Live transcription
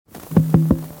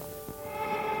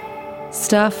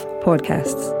Stuff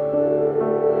Podcasts.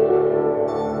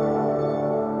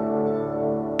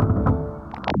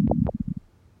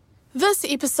 This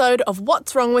episode of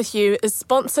What's Wrong With You is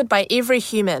sponsored by Every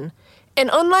Human, an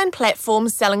online platform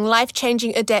selling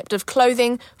life-changing adaptive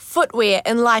clothing, footwear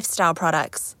and lifestyle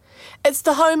products. It's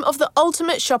the home of the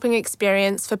ultimate shopping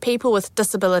experience for people with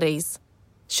disabilities.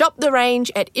 Shop the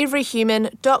range at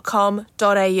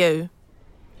everyhuman.com.au.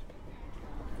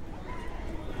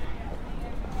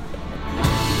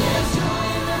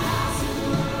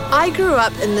 I grew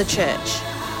up in the church,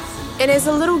 and as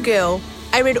a little girl,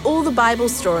 I read all the Bible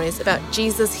stories about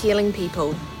Jesus healing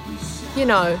people. You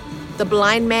know, the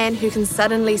blind man who can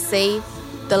suddenly see,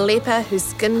 the leper whose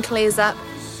skin clears up,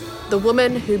 the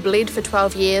woman who bled for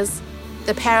 12 years,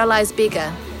 the paralyzed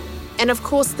beggar, and of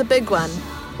course the big one,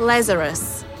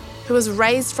 Lazarus, who was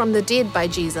raised from the dead by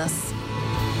Jesus.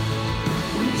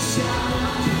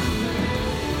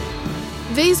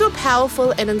 These were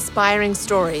powerful and inspiring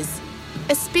stories,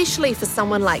 especially for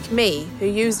someone like me who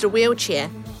used a wheelchair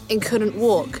and couldn't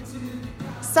walk.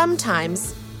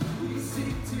 Sometimes,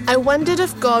 I wondered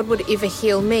if God would ever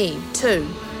heal me too.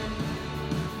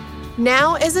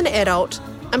 Now, as an adult,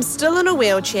 I'm still in a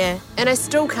wheelchair and I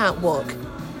still can't walk,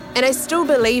 and I still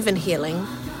believe in healing.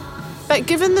 But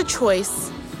given the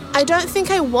choice, I don't think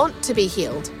I want to be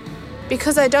healed,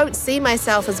 because I don't see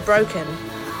myself as broken.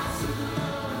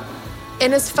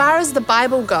 And as far as the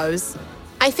Bible goes,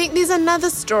 I think there's another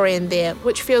story in there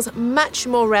which feels much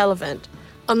more relevant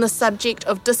on the subject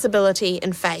of disability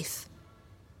and faith.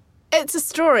 It's a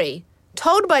story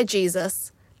told by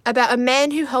Jesus about a man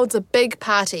who holds a big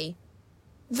party.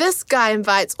 This guy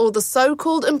invites all the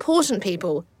so-called important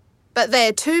people, but they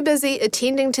are too busy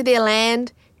attending to their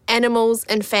land, animals,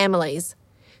 and families.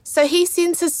 So he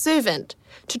sends his servant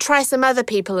to try some other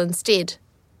people instead.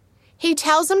 He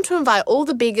tells him to invite all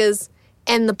the beggars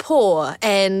and the poor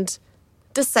and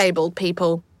disabled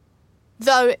people.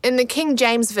 Though in the King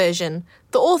James Version,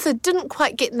 the author didn't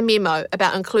quite get the memo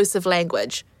about inclusive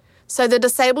language, so the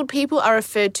disabled people are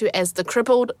referred to as the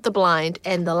crippled, the blind,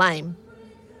 and the lame.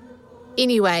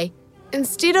 Anyway,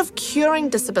 instead of curing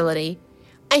disability,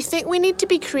 I think we need to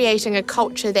be creating a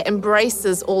culture that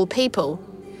embraces all people,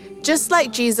 just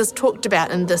like Jesus talked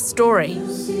about in this story.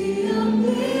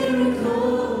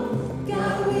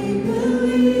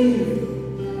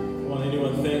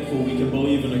 We can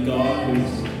believe in a God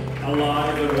who's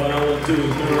alive and well and doing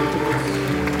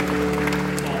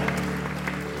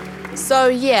miracles. So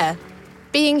yeah,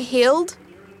 being healed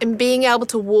and being able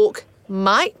to walk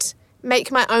might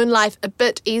make my own life a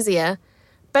bit easier,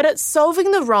 but it's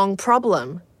solving the wrong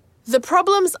problem. The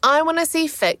problems I want to see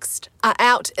fixed are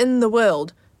out in the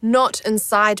world, not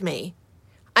inside me.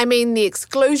 I mean the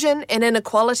exclusion and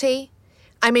inequality.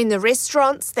 I mean the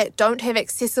restaurants that don't have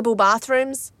accessible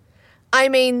bathrooms. I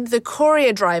mean the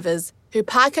courier drivers who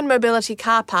park in mobility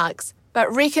car parks but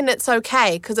reckon it's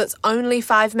okay because it's only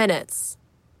 5 minutes.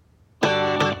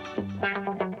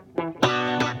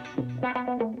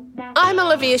 I'm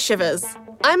Olivia Shivers.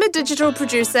 I'm a digital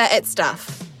producer at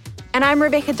Stuff. And I'm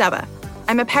Rebecca Dubber.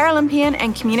 I'm a Paralympian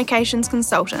and communications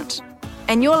consultant.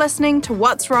 And you're listening to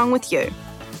What's Wrong With You,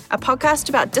 a podcast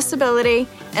about disability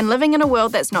and living in a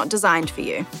world that's not designed for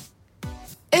you.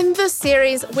 In this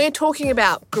series, we're talking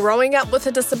about growing up with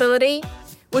a disability,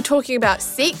 we're talking about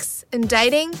sex and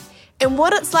dating, and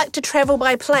what it's like to travel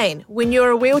by plane when you're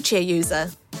a wheelchair user.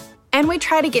 And we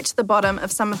try to get to the bottom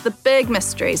of some of the big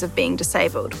mysteries of being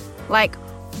disabled. Like,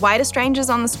 why do strangers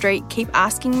on the street keep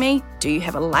asking me, do you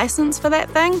have a license for that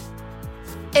thing?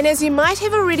 And as you might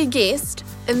have already guessed,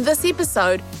 in this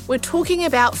episode, we're talking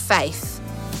about faith.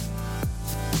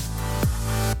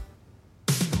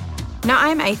 Now,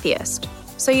 I'm atheist,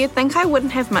 so you'd think I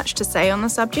wouldn't have much to say on the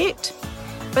subject,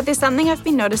 but there's something I've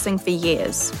been noticing for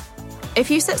years.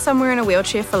 If you sit somewhere in a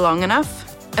wheelchair for long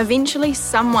enough, eventually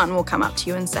someone will come up to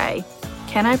you and say,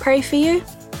 "Can I pray for you?"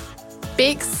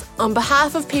 Bex, on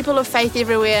behalf of people of faith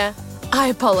everywhere, I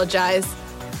apologise.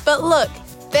 But look,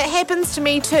 that happens to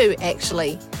me too,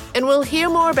 actually, and we'll hear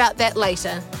more about that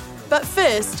later. But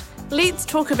first, let's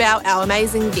talk about our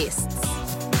amazing guests.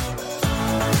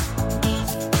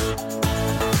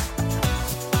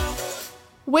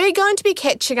 We're going to be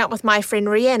catching up with my friend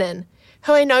Rhiannon,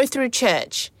 who I know through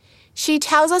church. She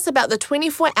tells us about the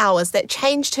 24 hours that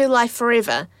changed her life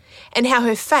forever and how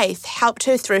her faith helped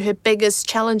her through her biggest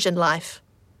challenge in life.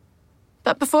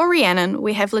 But before Rhiannon,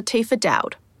 we have Latifa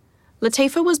Dowd.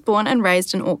 Latifa was born and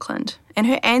raised in Auckland, and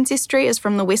her ancestry is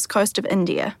from the west coast of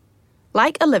India.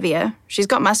 Like Olivia, she's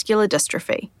got muscular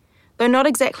dystrophy, though not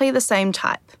exactly the same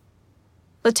type.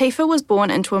 Latifa was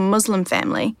born into a Muslim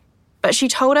family, but she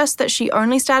told us that she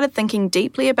only started thinking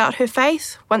deeply about her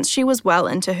faith once she was well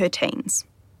into her teens.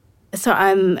 So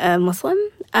I'm a Muslim,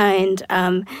 and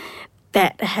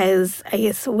that has, I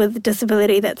guess, with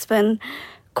disability, that's been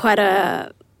quite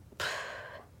a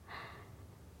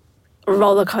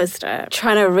roller coaster,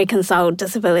 trying to reconcile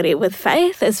disability with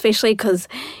faith, especially because,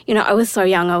 I was so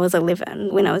young. I was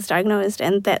 11 when I was diagnosed,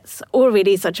 and that's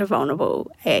already such a vulnerable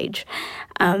age.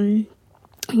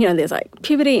 There's like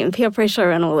puberty and peer pressure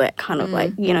and all that kind of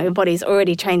your body's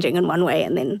already changing in one way,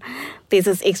 and then there's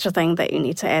this extra thing that you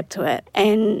need to add to it,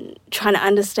 and trying to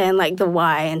understand like the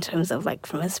why in terms of like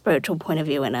from a spiritual point of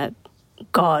view and a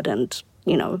God and,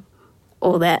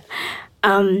 all that.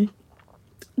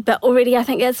 But already I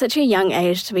think at such a young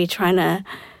age to be trying to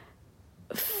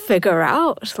figure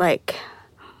out like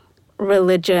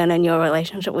religion and your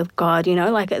relationship with God,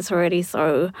 like it's already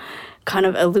so kind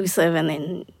of elusive, and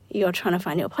then you're trying to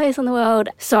find your place in the world.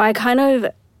 So I kind of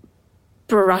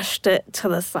brushed it to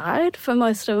the side for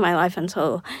most of my life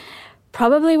until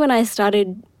probably when I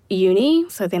started uni.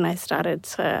 So then I started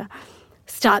to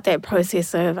start that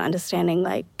process of understanding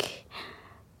like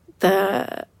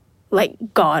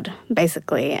God,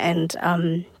 basically,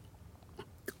 and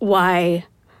why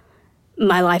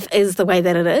my life is the way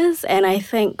that it is. And I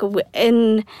think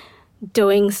in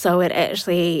doing so, it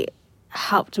actually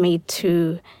helped me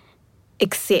to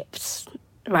accept,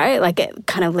 right? Like it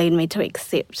kind of led me to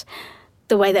accept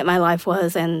the way that my life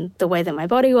was and the way that my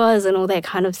body was and all that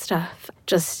kind of stuff.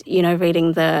 Just,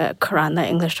 reading the Quran, the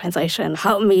English translation,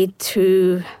 helped me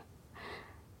to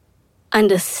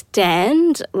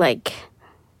understand like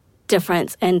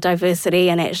difference and diversity,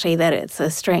 and actually that it's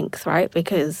a strength, right?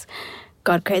 Because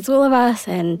God creates all of us,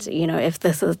 and, if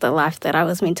this is the life that I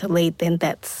was meant to lead, then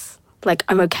that's like,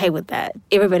 I'm okay with that.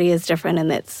 Everybody is different, and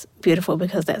that's beautiful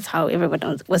because that's how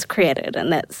everyone was created,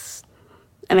 and that's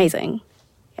amazing.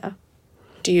 Yeah.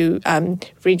 Do you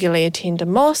regularly attend a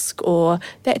mosque or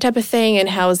that type of thing, and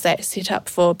how is that set up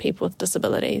for people with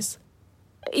disabilities?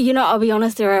 I'll be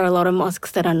honest, there are a lot of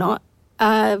mosques that are not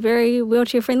very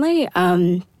wheelchair friendly.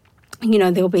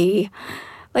 There'll be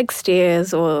like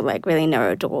stairs or like really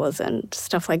narrow doors and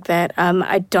stuff like that.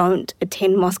 I don't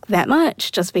attend mosque that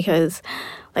much just because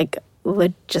like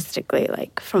logistically,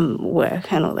 like from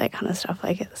work and all that kind of stuff.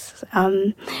 Like it's,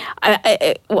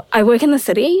 I work in the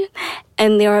city,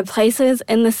 and there are places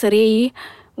in the city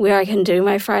where I can do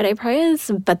my Friday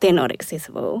prayers, but they're not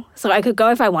accessible. So I could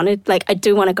go if I wanted, like I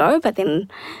do want to go, but then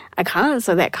I can't,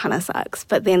 so that kind of sucks.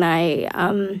 But then I,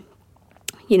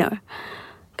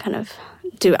 kind of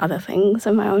do other things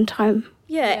in my own time.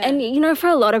 Yeah. And, for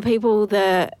a lot of people,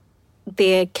 their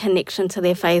connection to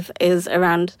their faith is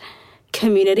around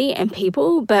community and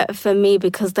people. But for me,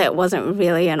 because that wasn't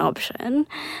really an option,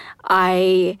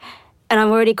 and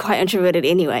I'm already quite introverted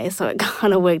anyway, so it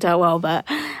kind of worked out well. But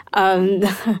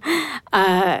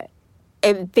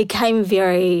it became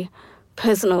very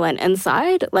personal and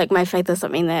inside. Like my faith is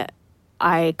something that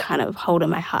I kind of hold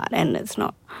in my heart, and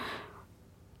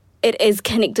it is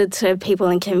connected to people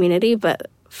and community, but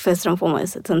first and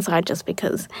foremost, it's inside just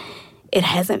because it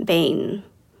hasn't been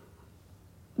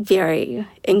very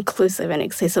inclusive and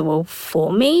accessible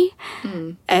for me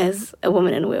as a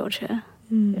woman in a wheelchair.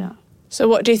 Yeah. So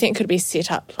what do you think could be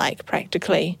set up, like,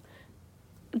 practically?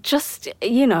 Just,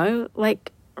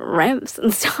 like ramps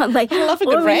and stuff. Like, I love a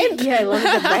good ramp. Yeah, I love a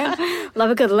good ramp.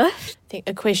 Love a good lift. I think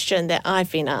a question that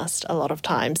I've been asked a lot of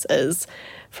times is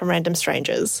from random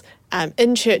strangers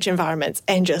in church environments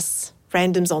and just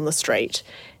randoms on the street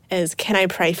is, can I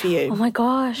pray for you? Oh my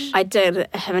gosh. I did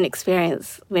have an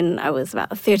experience when I was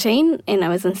about 13 and I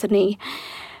was in Sydney,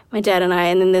 my dad and I,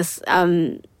 and then this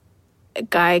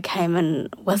guy came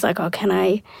and was like, oh, can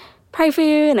I pray for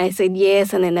you? And I said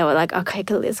yes, and then they were like, okay,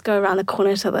 let's go around the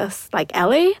corner to this like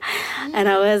alley. And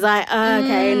I was like, oh,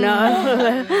 okay,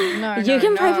 no. You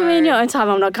can pray for me in your own time.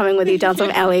 I'm not coming with you down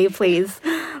some alley, please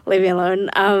leave me alone.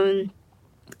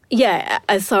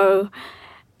 So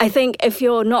I think if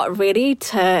you're not ready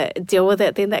to deal with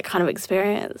it, then that kind of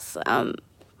experience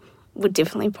would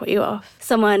definitely put you off.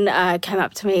 Someone came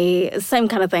up to me, same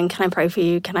kind of thing, can I pray for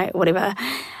you, can I, whatever.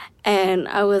 And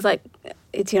I was like,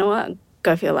 do you know what?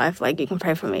 Go for your life. Like, you can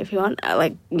pray for me if you want.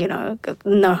 Like, no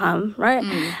harm, right?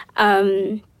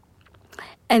 And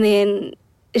then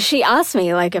she asked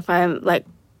me, like, if I'm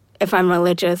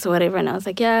religious or whatever. And I was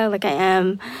like, yeah, like I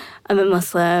am. I'm a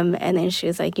Muslim. And then she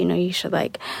was like, you should,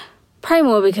 like, pray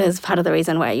more because part of the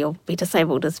reason why you'll be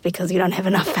disabled is because you don't have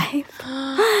enough faith.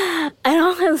 And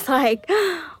I was like,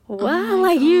 wow,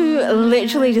 like, you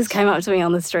literally just came up to me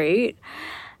on the street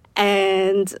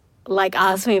and, like,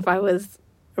 asked me if I was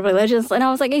religious. And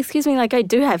I was like, excuse me, like, I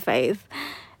do have faith.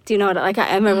 Do you know what? Like, I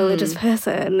am a religious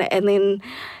person, and then,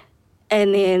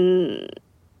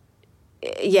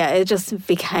 yeah, it just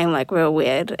became like real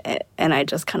weird, and I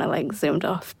just kind of like zoomed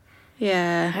off.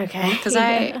 Yeah. Okay.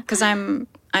 Because I'm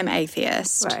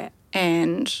atheist. Right.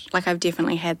 And like I've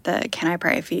definitely had the can I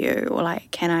pray for you, or like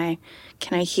can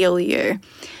I heal you?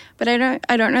 But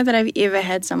I don't know that I've ever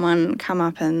had someone come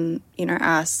up and, you know,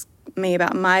 ask me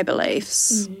about my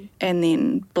beliefs and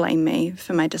then blame me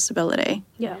for my disability.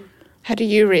 Yeah. How do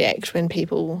you react when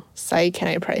people say, can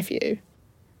I pray for you?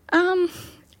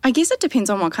 I guess it depends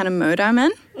on what kind of mood I'm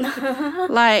in.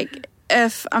 Like,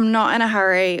 if I'm not in a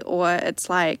hurry, or it's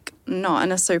like not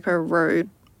in a super rude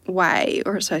way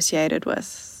or associated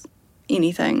with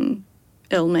anything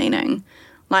ill-meaning,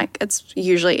 like it's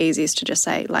usually easiest to just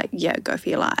say like, yeah, go for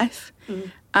your life.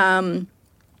 I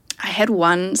had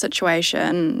one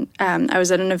situation, I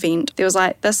was at an event, there was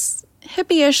like this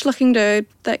hippie-ish looking dude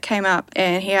that came up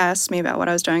and he asked me about what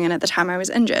I was doing, and at the time I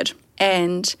was injured,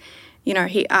 and you know,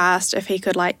 he asked if he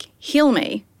could like heal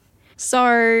me.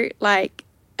 So like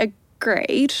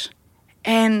agreed,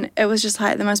 and it was just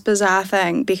like the most bizarre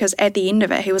thing, because at the end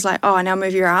of it he was like, oh, now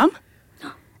move your arm,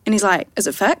 and he's like, is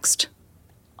it fixed?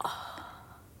 I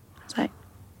was like,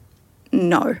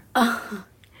 no.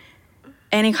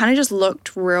 And he kind of just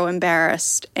looked real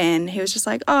embarrassed, and he was just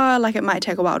like, oh, like it might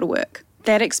take a while to work.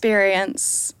 That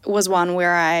experience was one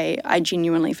where I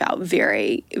genuinely felt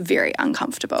very, very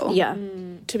uncomfortable. Yeah.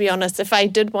 To be honest, if I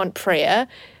did want prayer,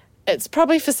 it's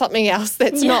probably for something else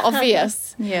that's not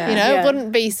obvious. Yeah. You know, Yeah. it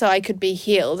wouldn't be so I could be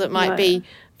healed. It might be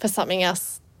for something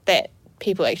else that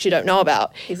people actually don't know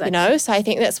about. Exactly. You know, so I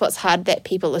think that's what's hard, that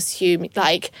people assume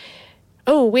like,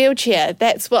 oh, wheelchair,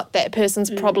 that's what that person's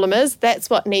problem is. That's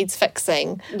what needs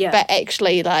fixing. Yeah. But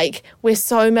actually, like, we're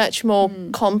so much more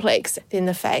complex than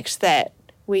the fact that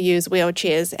we use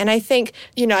wheelchairs. And I think,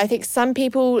 you know, I think some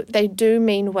people, they do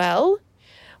mean well.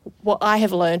 What I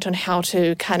have learned on how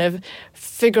to kind of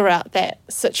figure out that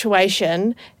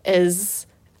situation is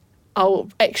I'll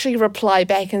actually reply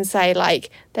back and say, like,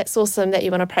 that's awesome that you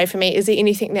want to pray for me. Is there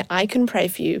anything that I can pray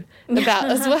for you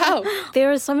about as well? There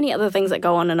are so many other things that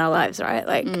go on in our lives, right?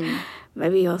 Like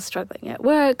maybe you're struggling at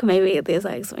work, maybe there's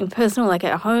like something personal like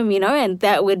at home, you know, and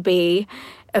that would be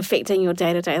affecting your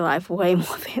day-to-day life way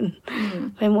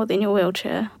more than your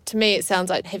wheelchair. To me, it sounds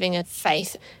like having a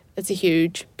faith is a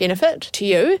huge benefit to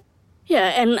you.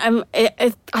 Yeah, and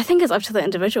I think it's up to the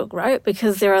individual, right?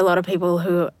 Because there are a lot of people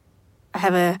who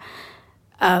have a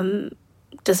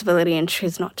disability and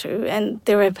choose not to. And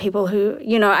there are people who,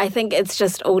 you know, I think it's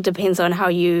just all depends on how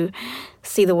you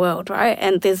see the world, right?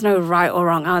 And there's no right or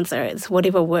wrong answer. It's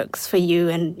whatever works for you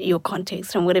and your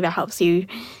context, and whatever helps you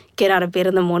get out of bed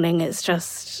in the morning. It's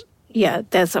just, yeah,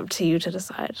 that's up to you to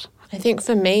decide. I think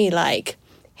for me, like,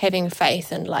 having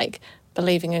faith and, like,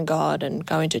 believing in God and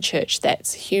going to church,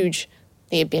 that's hugely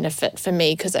a benefit for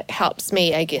me, because it helps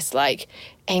me, I guess, like,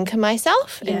 anchor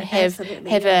myself and have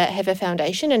a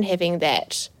foundation, and having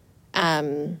that.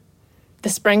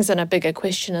 This brings in a bigger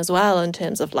question as well, in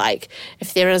terms of, like,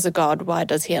 if there is a God, why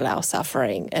does he allow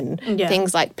suffering and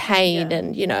things like pain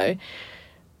and, you know,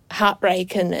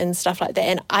 heartbreak and stuff like that.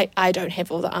 And I don't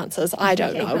have all the answers. I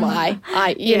don't know why.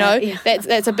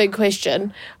 That's a big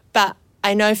question. But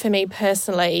I know for me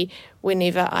personally,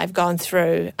 whenever I've gone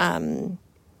through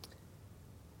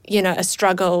you know, a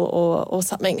struggle or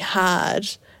something hard,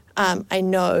 I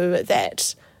know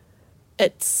that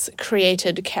it's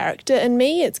created character in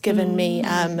me. It's given me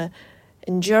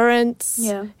endurance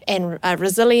and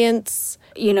resilience.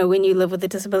 You know, when you live with a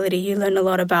disability, you learn a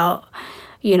lot about,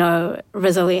 you know,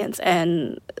 resilience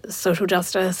and social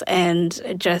justice, and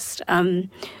just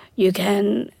you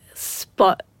can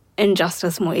spot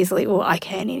injustice more easily, or I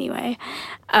can anyway.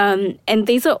 And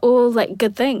these are all like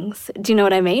good things. Do you know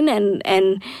what I mean?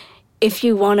 And if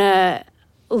you want to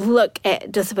look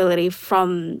at disability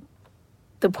from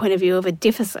the point of view of a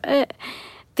deficit,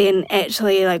 then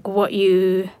actually like what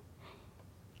you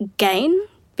gain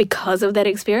because of that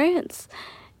experience,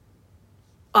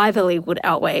 I believe, would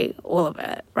outweigh all of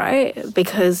it, right?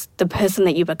 Because the person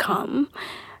that you become,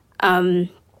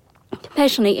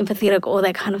 compassionate, empathetic, all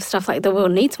that kind of stuff, like the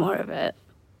world needs more of it.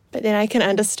 But then I can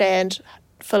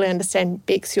fully understand,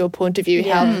 Bex, your point of view,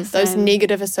 how those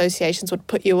negative associations would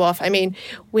put you off. I mean,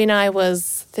 when I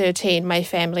was 13, my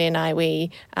family and I,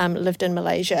 we lived in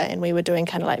Malaysia, and we were doing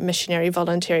kind of like missionary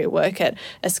voluntary work at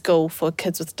a school for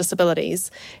kids with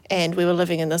disabilities, and we were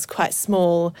living in this quite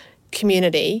small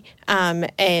community,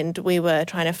 and we were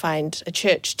trying to find a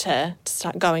church to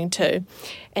start going to.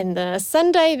 And the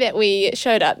Sunday that we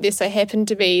showed up, there so happened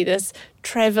to be this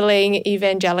travelling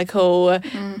evangelical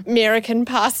American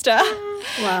pastor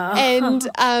Wow.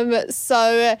 And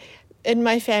so in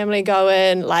my family go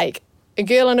in like a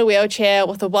girl in a wheelchair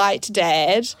with a white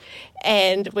dad,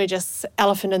 and we're just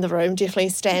elephant in the room, definitely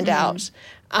stand out.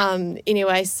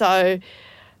 Anyway, so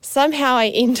somehow I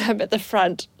end up at the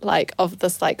front like of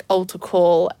this like altar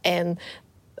call, and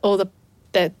all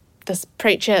this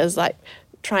preacher is like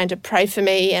trying to pray for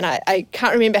me, and I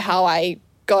can't remember how I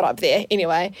got up there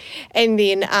anyway. And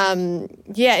then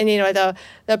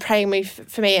they're praying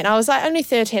for me, and I was like only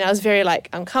 13. I was very like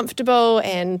uncomfortable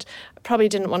and probably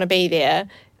didn't want to be there.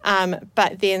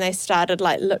 But then they started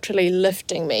like literally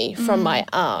lifting me from my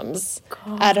arms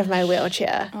out of my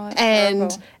wheelchair. Oh,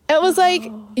 and terrible. it was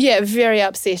like, very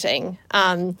upsetting.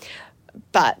 And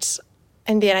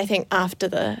then I think after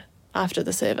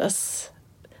the service,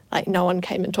 like no one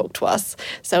came and talked to us.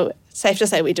 So safe to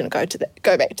say we didn't go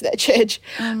back to that church.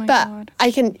 Oh my but God.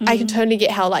 I can totally get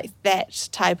how like that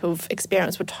type of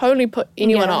experience would totally put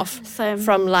anyone Yeah, off same.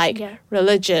 from like Yeah.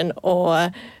 religion or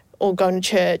going to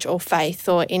church or faith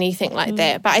or anything like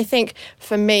that. But I think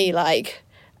for me, like,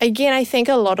 again, I think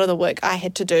a lot of the work I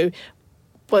had to do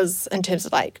was in terms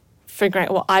of like figuring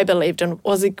out what I believed in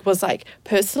was like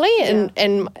personally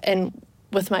and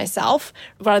with myself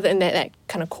rather than that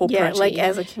kind of corporate. Yeah, like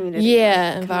as a community.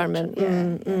 Yeah, like, environment.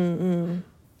 culture,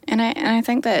 And I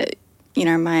think that, you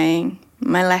know, my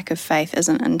lack of faith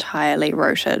isn't entirely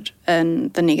rooted in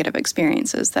the negative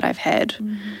experiences that I've had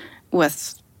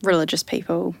with religious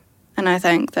people. And I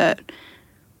think that,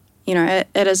 you know,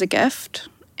 it is a gift,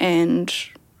 and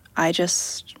I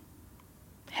just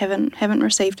haven't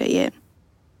received it yet.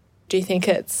 Do you think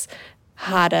it's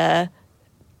harder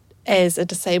as a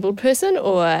disabled person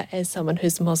or as someone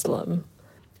who's Muslim?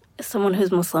 Someone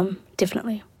who's Muslim,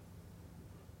 definitely.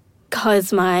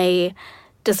 Because my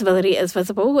disability is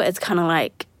visible, it's kind of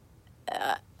like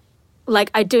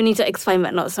I do need to explain,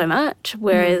 but not so much.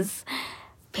 Whereas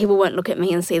people won't look at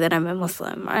me and see that I'm a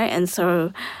Muslim, right? And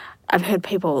so I've heard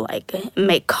people like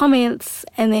make comments,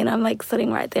 and then I'm like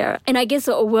sitting right there. And I guess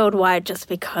worldwide, just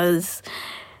because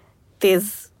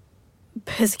there's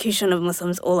persecution of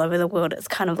Muslims all over the world, it's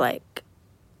kind of like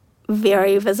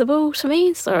very visible to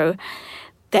me. So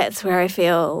that's where I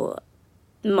feel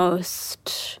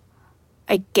most,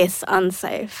 I guess,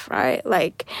 unsafe, right?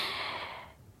 Like,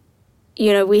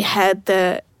 you know, we had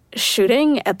the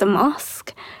shooting at the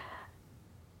mosque,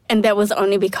 and that was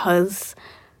only because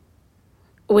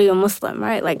we were Muslim,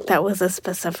 right? Like, that was a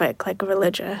specific, like,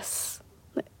 religious,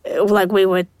 like, we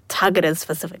were targeted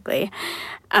specifically.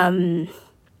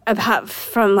 Apart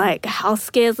from, like, house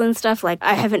scares and stuff, like,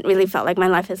 I haven't really felt like my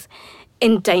life is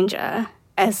in danger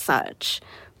as such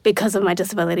because of my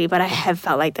disability, but I have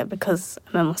felt like that because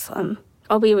I'm a Muslim.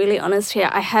 I'll be really honest here.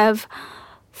 I have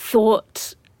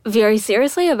thought very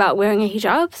seriously about wearing a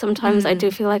hijab. Sometimes I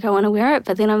do feel like I want to wear it,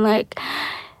 but then I'm like,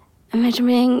 imagine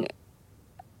being,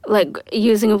 like,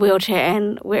 using a wheelchair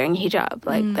and wearing a hijab.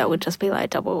 Like, that would just be,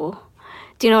 like, double.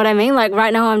 Do you know what I mean? Like,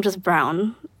 right now I'm just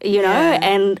brown, you know?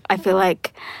 And I feel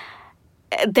like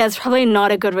there's probably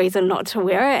not a good reason not to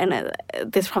wear it,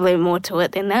 and there's probably more to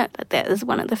it than that, but that is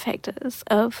one of the factors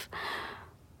of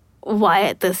why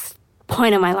at this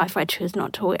point in my life I choose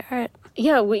not to wear it.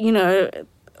 Yeah, you know,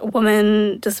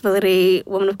 woman, disability,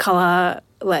 woman of colour,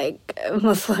 like,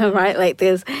 Muslim, right? Like,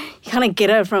 there's, you kind of get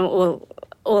it from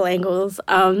all angles.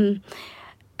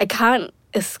 I can't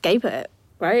escape it,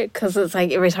 right? Because it's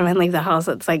like every time I leave the house,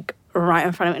 it's like right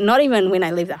in front of me. Not even when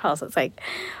I leave the house, it's like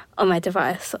on my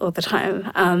device all the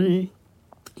time.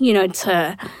 You know,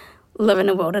 to live in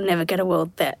a world and navigate a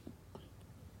world that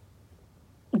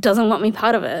doesn't want me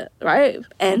part of it, right?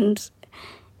 And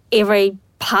every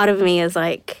part of me is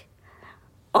like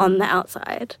on the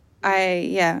outside.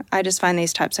 I just find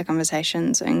these types of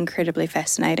conversations incredibly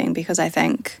fascinating because I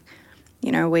think,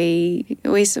 you know, we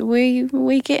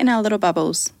get in our little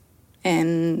bubbles,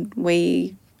 and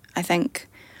I think,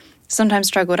 sometimes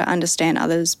struggle to understand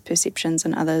others' perceptions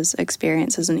and others'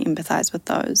 experiences and empathise with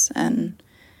those. And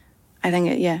I think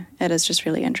it is just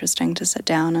really interesting to sit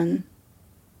down and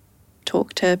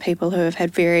talk to people who have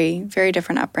had very, very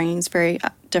different upbringings, very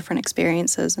different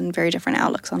experiences, and very different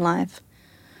outlooks on life.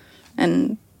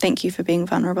 And thank you for being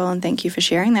vulnerable, and thank you for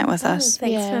sharing that with us.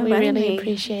 Thanks for we inviting really me.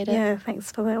 appreciate it. Yeah,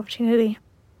 thanks for the opportunity.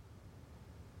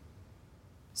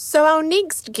 So our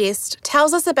next guest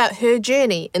tells us about her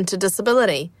journey into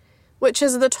disability, which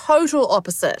is the total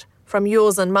opposite from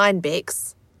yours and mine,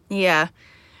 Bex. Yeah.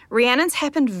 Rhiannon's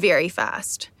happened very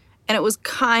fast, and it was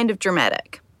kind of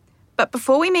dramatic. But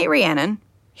before we meet Rhiannon,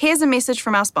 here's a message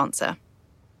from our sponsor.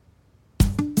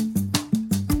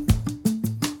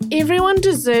 Everyone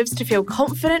deserves to feel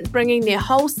confident bringing their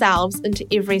whole selves into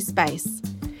every space.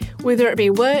 Whether it be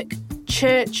work,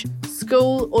 church,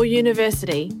 school, or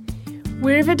university.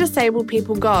 Wherever disabled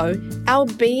people go, our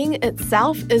being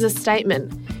itself is a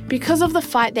statement because of the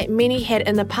fight that many had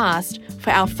in the past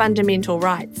for our fundamental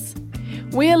rights.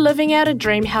 We are living out a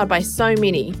dream held by so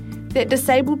many, that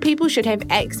disabled people should have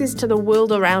access to the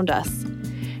world around us.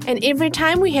 And every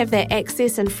time we have that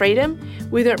access and freedom,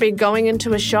 whether it be going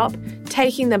into a shop,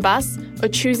 taking the bus, or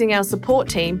choosing our support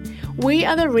team, we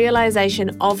are the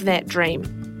realisation of that dream.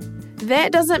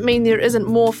 That doesn't mean there isn't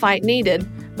more fight needed,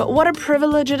 but what a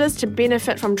privilege it is to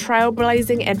benefit from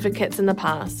trailblazing advocates in the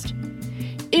past.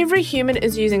 Every human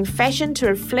is using fashion to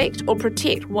reflect or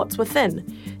protect what's within,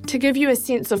 to give you a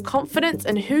sense of confidence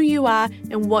in who you are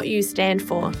and what you stand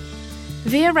for.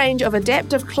 Their range of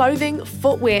adaptive clothing,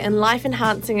 footwear and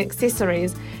life-enhancing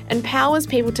accessories empowers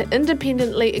people to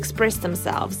independently express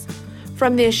themselves.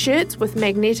 From their shirts with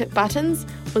magnetic buttons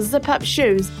or zip-up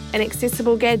shoes and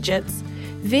accessible gadgets,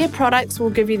 their products will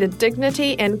give you the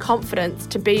dignity and confidence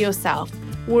to be yourself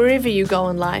wherever you go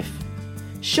in life.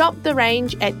 Shop the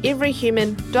range at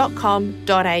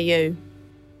everyhuman.com.au.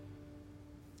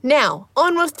 Now,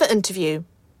 on with the interview.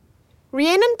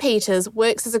 Rhiannon Peters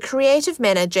works as a creative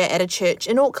manager at a church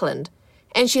in Auckland,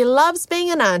 and she loves being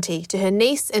an auntie to her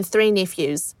niece and 3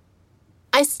 nephews.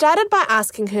 I started by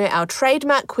asking her our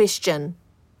trademark question.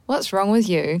 What's wrong with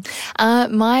you?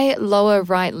 My lower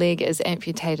right leg is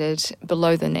amputated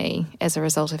below the knee as a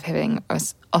result of having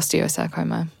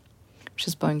osteosarcoma, which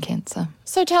is bone cancer.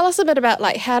 So tell us a bit about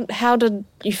how did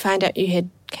you find out you had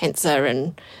cancer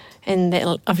and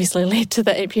that obviously led to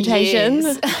the amputation?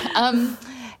 Yes.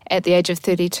 At the age of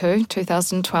 32,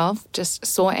 2012, just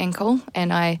sore ankle,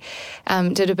 and I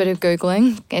did a bit of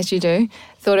Googling, as you do.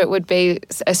 Thought it would be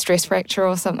a stress fracture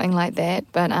or something like that,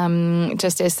 but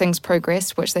just as things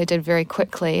progressed, which they did very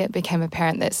quickly, it became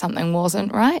apparent that something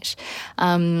wasn't right.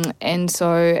 And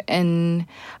so in,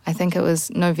 I think it was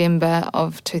November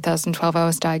of 2012, I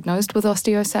was diagnosed with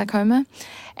osteosarcoma,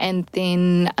 and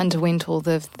then underwent all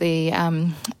the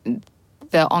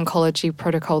oncology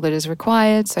protocol that is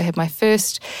required. So I had my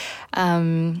first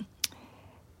round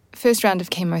of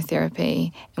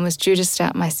chemotherapy and was due to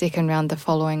start my second round the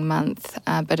following month,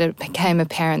 but it became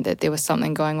apparent that there was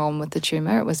something going on with the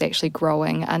tumour. It was actually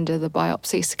growing under the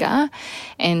biopsy scar,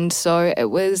 and so it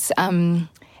was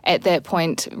at that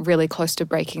point really close to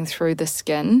breaking through the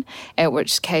skin, at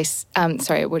which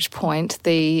point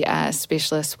the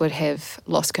specialist would have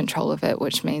lost control of it,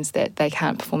 which means that they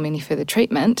can't perform any further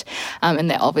treatment, and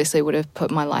that obviously would have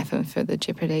put my life in further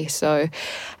jeopardy. So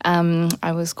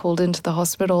I was called into the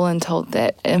hospital and told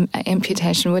that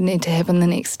amputation would need to happen the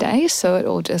next day, so it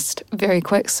all just very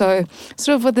quick. So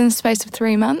sort of within the space of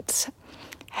 3 months,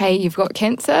 hey, you've got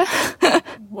cancer.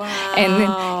 Wow. And then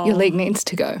your leg needs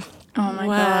to go. Oh my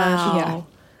Wow. Yeah.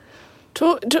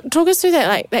 Talk us through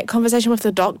that that conversation with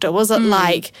the doctor. Was it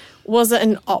was it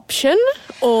an option,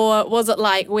 or was it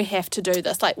like, we have to do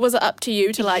this? Like, was it up to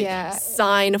you to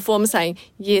sign a form saying,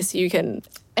 yes, you can?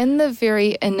 In the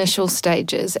very initial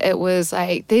stages, it was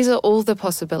like, these are all the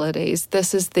possibilities.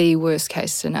 This is the worst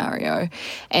case scenario.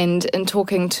 And in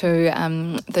talking to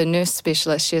the nurse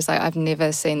specialist, she was like, I've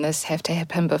never seen this have to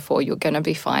happen before. You're going to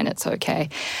be fine. It's okay.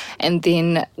 And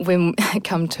then when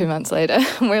come 2 months later,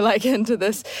 we're like into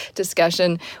this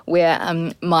discussion where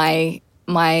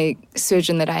my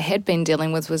surgeon that I had been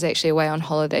dealing with was actually away on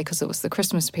holiday because it was the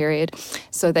Christmas period.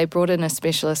 So they brought in a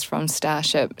specialist from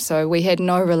Starship. So we had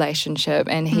no relationship,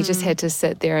 and he just had to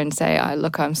sit there and say,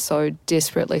 look, I'm so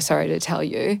desperately sorry to tell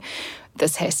you,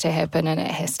 this has to happen, and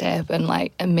it has to happen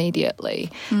like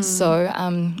immediately. So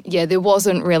there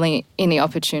wasn't really any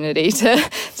opportunity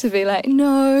to be like,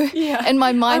 no. Yeah. In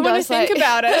my mind, I was like, think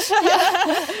about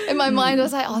it. In my mind, I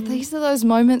was like, these are those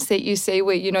moments that you see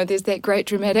where, there's that great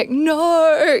dramatic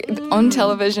no on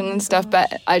television and stuff.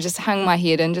 But I just hung my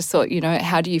head and just thought,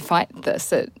 how do you fight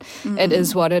this? It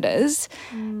is what it is.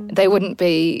 They wouldn't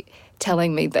be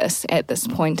telling me this at this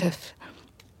point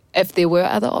if there were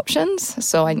other options.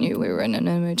 So I knew we were in an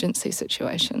emergency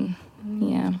situation.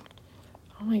 Yeah.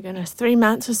 Oh my goodness, 3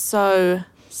 months is so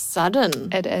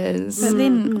sudden. It is. But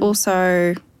then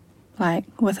also, like,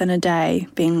 within a day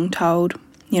being told,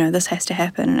 this has to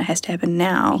happen and it has to happen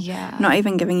now. Yeah. Not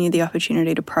even giving you the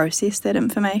opportunity to process that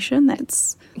information.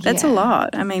 That's a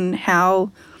lot. I mean,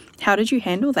 how did you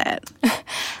handle that?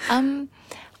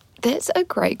 That's a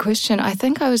great question. I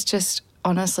think I was just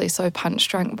honestly so punch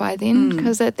drunk by then,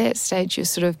 because at that stage you're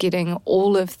sort of getting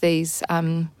all of these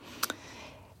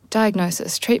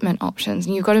diagnosis, treatment options,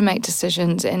 and you've got to make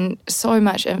decisions, and so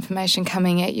much information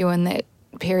coming at you in that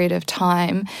period of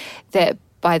time that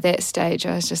by that stage,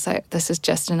 I was just like, this is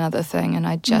just another thing and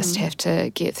I just have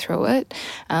to get through it.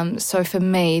 So for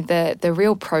me, the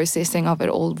real processing of it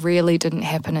all really didn't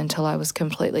happen until I was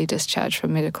completely discharged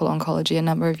from medical oncology a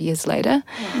number of years later.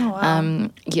 Oh, wow.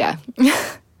 Yeah.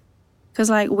 Because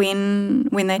like when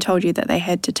they told you that they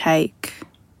had to take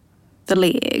the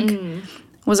leg,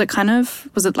 was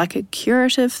it like a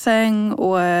curative thing,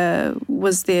 or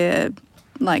was there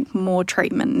like more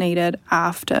treatment needed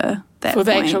after that for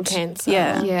the point? actual cancer?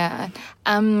 Yeah.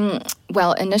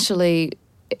 Well, initially,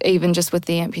 even just with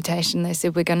the amputation, they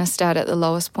said we're going to start at the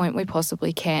lowest point we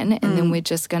possibly can, and then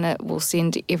we'll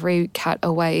send every cut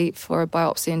away for a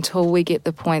biopsy until we get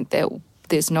the point that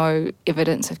there's no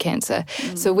evidence of cancer.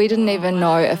 So we didn't even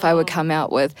know if I would come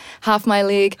out with half my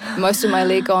leg, most of my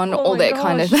leg gone, all that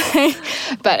kind of thing.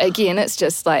 But again, it's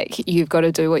just like, you've got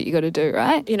to do what you got to do,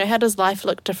 right? You know, how does life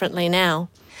look differently now?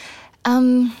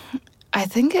 I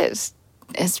think it's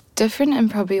different in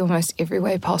probably almost every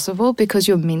way possible, because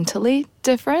you're mentally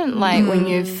different. Like when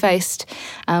you've faced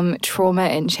trauma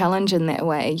and challenge in that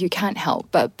way, you can't help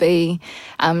but be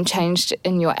changed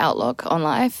in your outlook on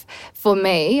life. For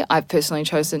me, I've personally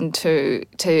chosen to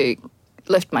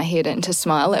lift my head and to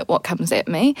smile at what comes at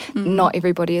me. Not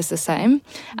everybody is the same.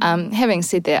 Having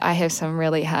said that, I have some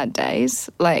really hard days.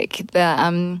 Like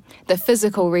the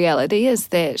physical reality is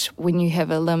that when you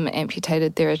have a limb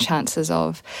amputated, there are chances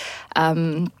of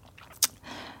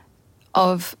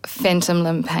phantom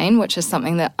limb pain, which is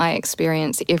something that I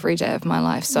experience every day of my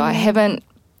life. So I haven't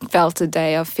felt a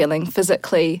day of feeling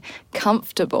physically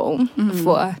comfortable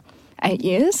for 8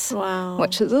 years. Wow.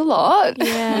 Which is a lot.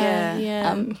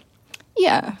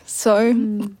 Yeah. So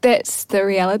that's the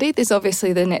reality. There's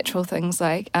obviously the natural things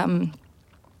like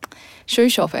shoe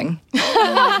shopping.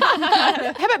 How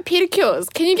about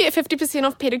pedicures? Can you get 50%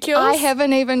 off pedicures? I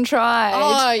haven't even tried.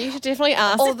 Oh, you should definitely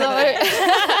ask. Although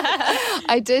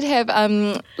I did have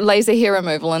laser hair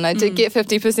removal, and I did get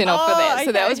 50% off for that,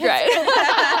 so that was great.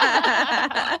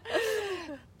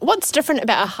 What's different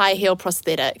about a high heel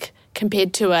prosthetic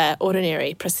compared to an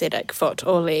ordinary prosthetic foot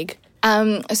or leg?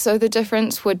 So the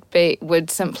difference would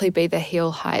simply be the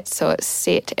heel height. So it's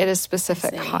set at a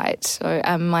specific height. So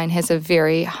mine has a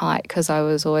very high, because I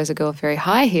was always a girl with very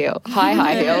high heels.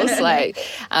 Like,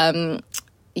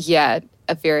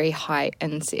 a very high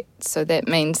inset. So that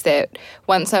means that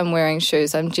once I'm wearing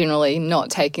shoes, I'm generally not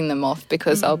taking them off,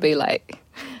 because I'll be like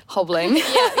hobbling.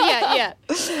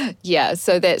 Yeah,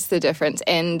 so that's the difference.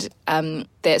 And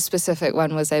that specific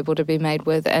one was able to be made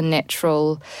with a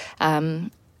natural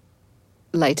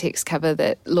latex cover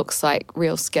that looks like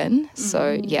real skin.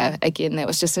 So again, that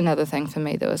was just another thing for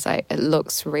me that was like, it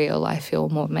looks real, I feel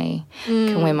more me,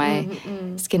 can wear my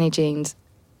skinny jeans.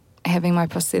 Having my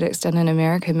prosthetics done in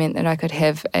America meant that I could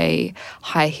have a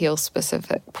high heel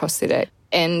specific prosthetic.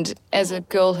 And as a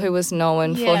girl who was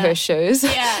known for her shoes,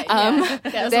 that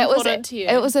was important to you.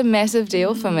 It was a massive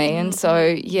deal for me. And so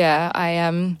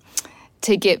I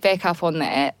to get back up on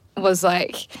that was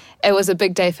like, it was a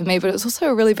big day for me, but it was also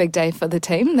a really big day for the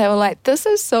team. They were like, this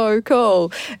is so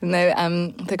cool. And they,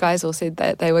 the guys all said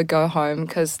that they would go home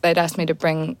because they'd asked me to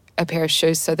bring a pair of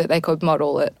shoes so that they could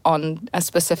model it on a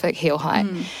specific heel height.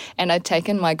 And I'd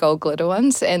taken my gold glitter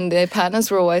ones, and their partners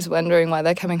were always wondering why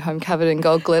they're coming home covered in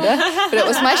gold glitter. But it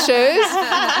was my shoes.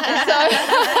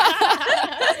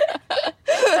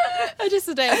 Just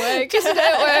a day at work. Just a day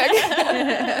at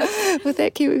work. With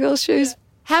that Kiwi Girl shoes.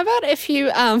 How about if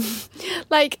you,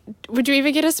 would you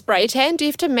ever get a spray tan? Do you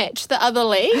have to match the other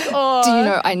leg? Or? Do you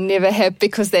know, I never have,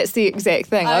 because that's the exact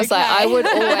thing. I was like, I would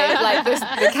always,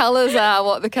 the colours are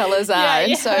what the colours are.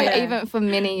 And so even for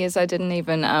many years, I didn't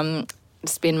even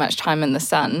spend much time in the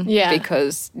sun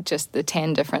because just the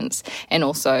tan difference. And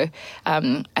also,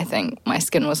 I think my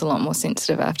skin was a lot more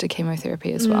sensitive after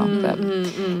chemotherapy as well.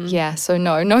 So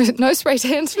no spray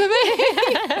tans for me.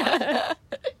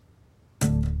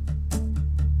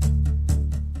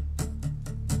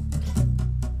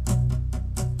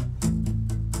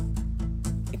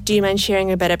 Do you mind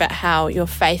sharing a bit about how your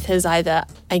faith has either,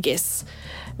 there's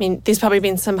probably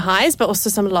been some highs, but also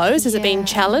some lows. Has it been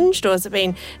challenged, or has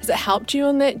it helped you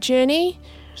on that journey?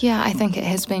 Yeah, I think it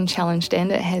has been challenged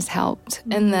and it has helped.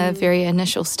 In the very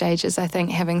initial stages, I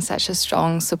think having such a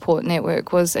strong support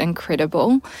network was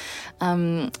incredible.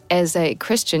 As a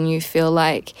Christian, you feel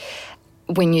like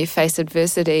when you face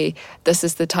adversity, this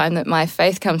is the time that my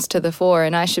faith comes to the fore,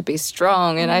 and I should be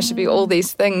strong, and I should be all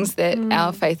these things that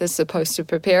our faith is supposed to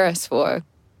prepare us for.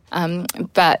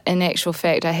 But in actual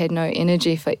fact, I had no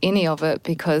energy for any of it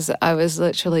because I was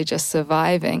literally just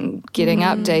surviving, getting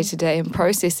up day to day and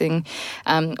processing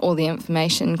all the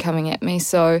information coming at me.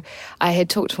 So I had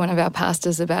talked to one of our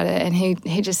pastors about it, and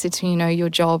he just said to me, your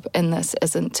job in this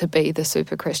isn't to be the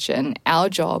super Christian. Our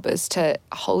job is to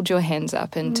hold your hands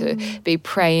up and to be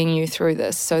praying you through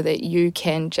this so that you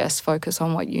can just focus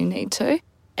on what you need to.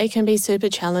 It can be super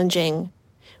challenging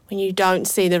when you don't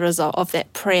see the result of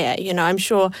that prayer. I'm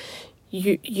sure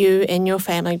you and your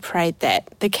family prayed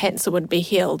that the cancer would be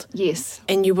healed. Yes.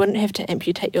 And you wouldn't have to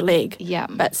amputate your leg. Yeah.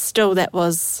 But still, that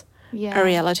was a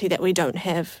reality that we don't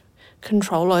have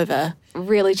control over.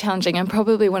 Really challenging, and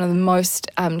probably one of the most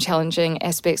challenging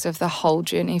aspects of the whole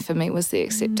journey for me was the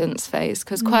acceptance phase,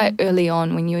 because quite early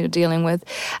on when you're dealing with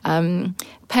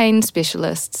pain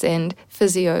specialists and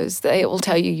physios, they will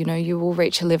tell you, you will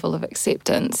reach a level of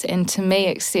acceptance. And to me,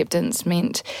 acceptance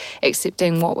meant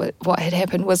accepting what had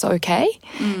happened was okay.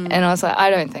 And I was like, I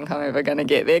don't think I'm ever going to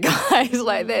get there, guys.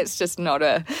 Like, that's not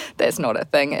a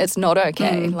thing. It's not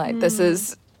okay. Like, this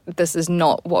is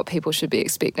not what people should be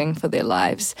expecting for their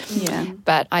lives. Yeah.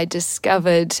 But I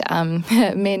discovered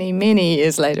many, many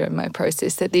years later in my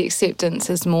process that the acceptance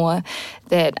is more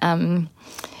that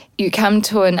you come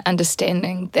to an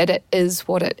understanding that it is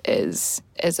what it is,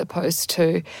 as opposed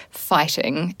to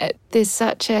fighting it. There's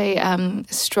such a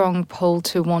strong pull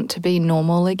to want to be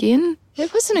normal again.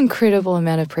 It was an incredible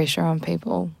amount of pressure on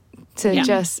people to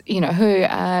just, who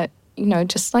are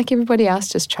just like everybody else,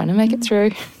 just trying to make it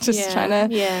through, trying to,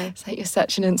 it's like, you're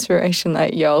such an inspiration,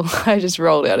 like, yo, I just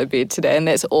rolled out of bed today and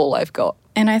that's all I've got.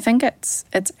 And I think it's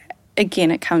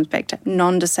again, it comes back to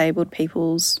non-disabled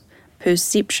people's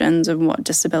perceptions of what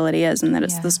disability is, and that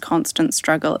it's this constant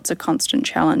struggle, it's a constant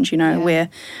challenge, We're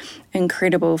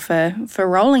incredible for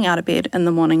rolling out of bed in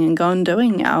the morning and going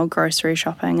doing our grocery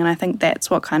shopping, and I think that's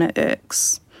what kind of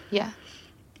irks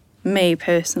me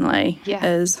personally,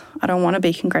 is I don't want to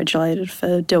be congratulated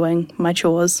for doing my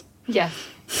chores. Yeah.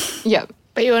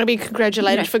 But you want to be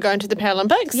congratulated for going to the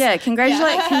Paralympics? Yeah,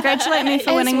 congratulate me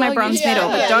for winning my bronze medal,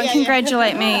 but don't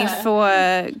congratulate me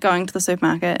for going to the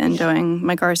supermarket and doing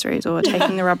my groceries or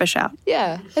taking the rubbish out.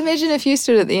 Yeah. Imagine if you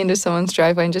stood at the end of someone's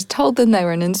driveway and just told them they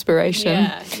were an inspiration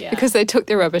because they took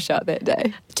their rubbish out that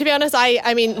day. To be honest,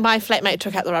 I mean, my flatmate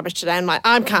took out the rubbish today and I'm like,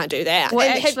 I can't do that. Well,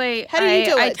 and actually, how do you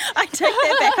do it? I take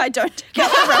that back. I don't take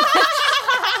out the rubbish.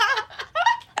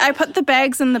 I put the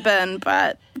bags in the bin,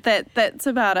 but that's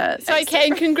about it. So I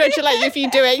can congratulate you if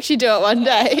you do actually do it one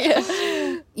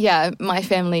day. Yeah, my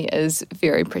family is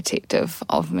very protective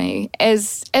of me,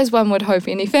 as one would hope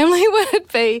any family would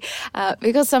be,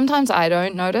 because sometimes I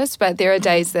don't notice, but there are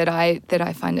days that I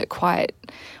find it quite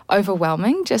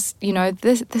overwhelming, just,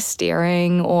 the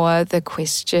staring or the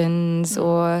questions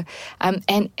or,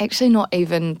 and actually not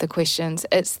even the questions,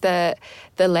 it's the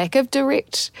lack of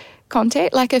direct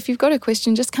contact. Like, if you've got a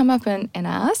question, just come up and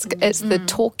ask. It's the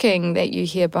talking that you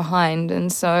hear behind. And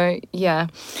so,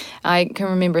 I can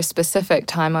remember a specific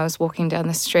time I was walking down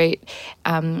the street.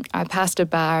 I passed a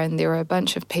bar and there were a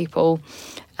bunch of people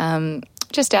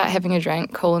just out having a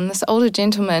drink, cool. And this older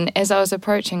gentleman, as I was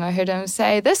approaching, I heard him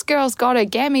say, "This girl's got a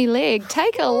gammy leg.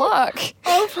 Take a look."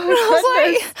 Oh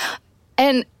my goodness.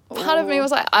 And part of me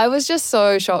was like, I was just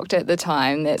so shocked at the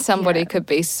time that somebody could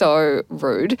be so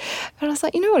rude. But I was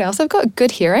like, you know what else? I've got good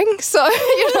hearing. So,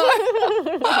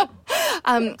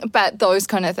 but those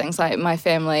kind of things, like my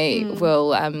family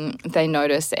will, they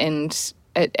notice, and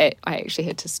I actually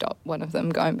had to stop one of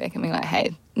them going back and being like,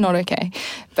 hey, not okay.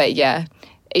 But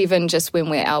even just when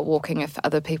we're out walking, if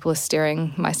other people are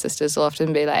staring, my sisters will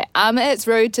often be like, it's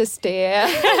rude to stare.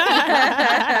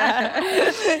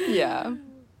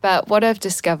 But what I've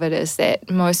discovered is that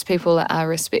most people are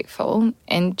respectful,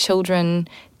 and children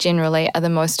generally are the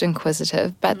most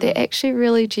inquisitive, but they're actually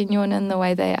really genuine in the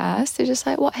way they ask. They're just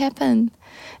like, what happened?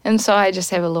 And so I just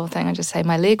have a little thing. I just say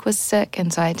my leg was sick,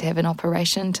 and so I had to have an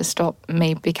operation to stop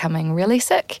me becoming really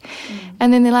sick.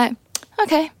 And then they're like,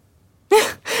 okay.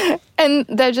 And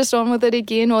they're just on with it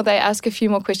again, or they ask a few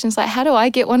more questions like, how do I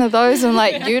get one of those? And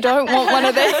like, you don't want one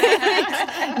of these?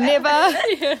 Never.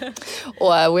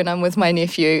 Or when I'm with my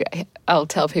nephew, I'll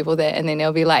tell people that, and then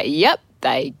they'll be like, yep,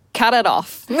 they cut it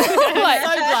off.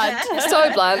 Like,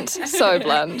 so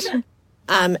blunt.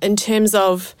 In terms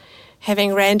of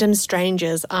having random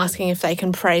strangers asking if they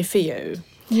can pray for you.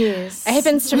 Yes. It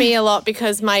happens to me a lot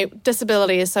because my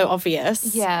disability is so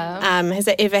obvious. Yeah. Has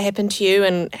it ever happened to you,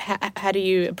 and how do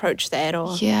you approach that?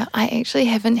 Or Yeah, I actually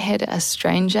haven't had a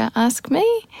stranger ask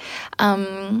me.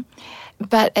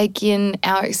 But again,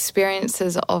 our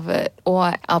experiences of it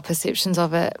or our perceptions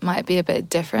of it might be a bit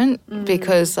different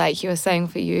because, like you were saying,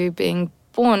 for you being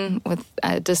born with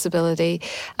a disability,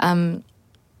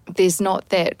 there's not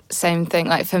that same thing.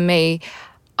 Like for me,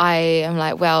 I am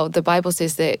like, well, the Bible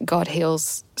says that God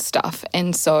heals stuff.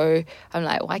 And so I'm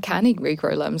like, why can't he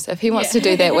regrow limbs? If he wants to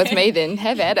do that with me, then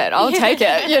have at it. I'll take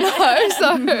it, you know?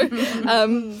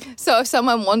 So if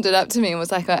someone wandered up to me and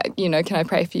was like, you know, can I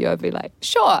pray for you? I'd be like,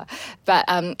 sure. But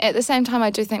at the same time,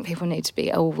 I do think people need to be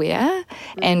aware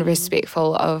and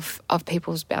respectful of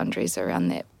people's boundaries around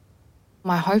that.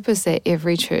 My hope is that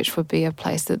every church would be a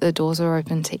place that the doors are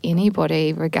open to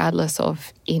anybody, regardless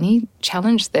of any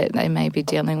challenge that they may be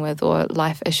dealing with or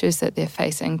life issues that they're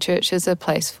facing. Church is a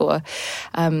place for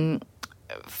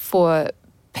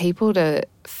people to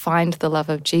find the love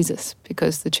of Jesus,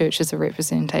 because the church is a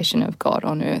representation of God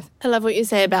on earth. I love what you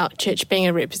say about church being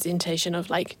a representation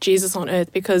of like Jesus on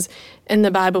earth, because in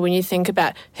the Bible, when you think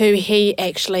about who he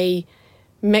actually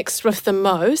mixed with the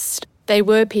most, they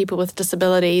were people with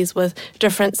disabilities, with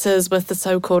differences, with the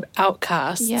so-called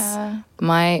outcasts. Yeah.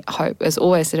 My hope is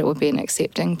always that it would be an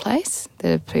accepting place, that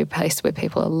it would be a place where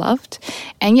people are loved.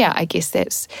 And yeah, I guess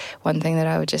that's one thing that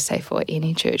I would just say for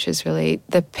any church is really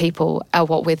the people are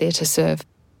what we're there to serve.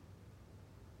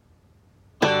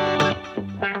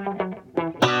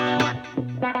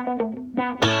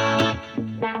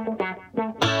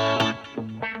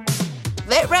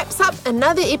 That wraps up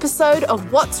another episode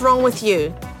of What's Wrong With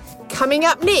You. Coming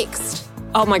up next.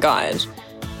 Oh my God.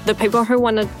 The people who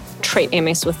want to treat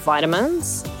MS with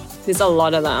vitamins, there's a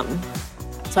lot of them.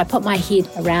 So I put my head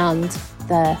around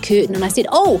the curtain and I said,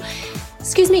 oh,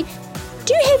 excuse me,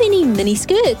 do you have any mini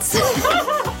skirts?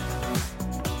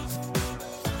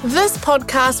 This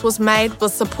podcast was made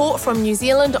with support from New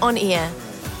Zealand On Air.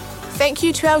 Thank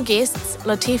you to our guests,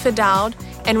 Latifa Dowd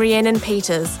and Rhiannon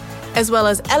Peters, as well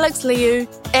as Alex Liu,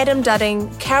 Adam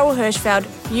Dudding, Carol Hirschfeld,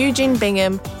 Eugene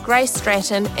Bingham, Grace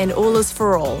Stratton, and All Is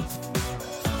For All.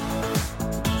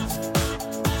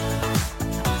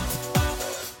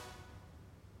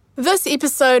 This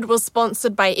episode was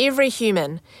sponsored by Every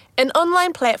Human, an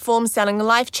online platform selling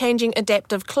life-changing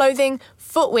adaptive clothing,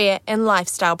 footwear, and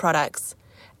lifestyle products.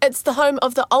 It's the home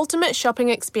of the ultimate shopping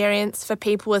experience for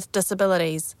people with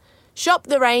disabilities. Shop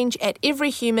the range at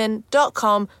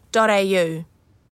everyhuman.com.au.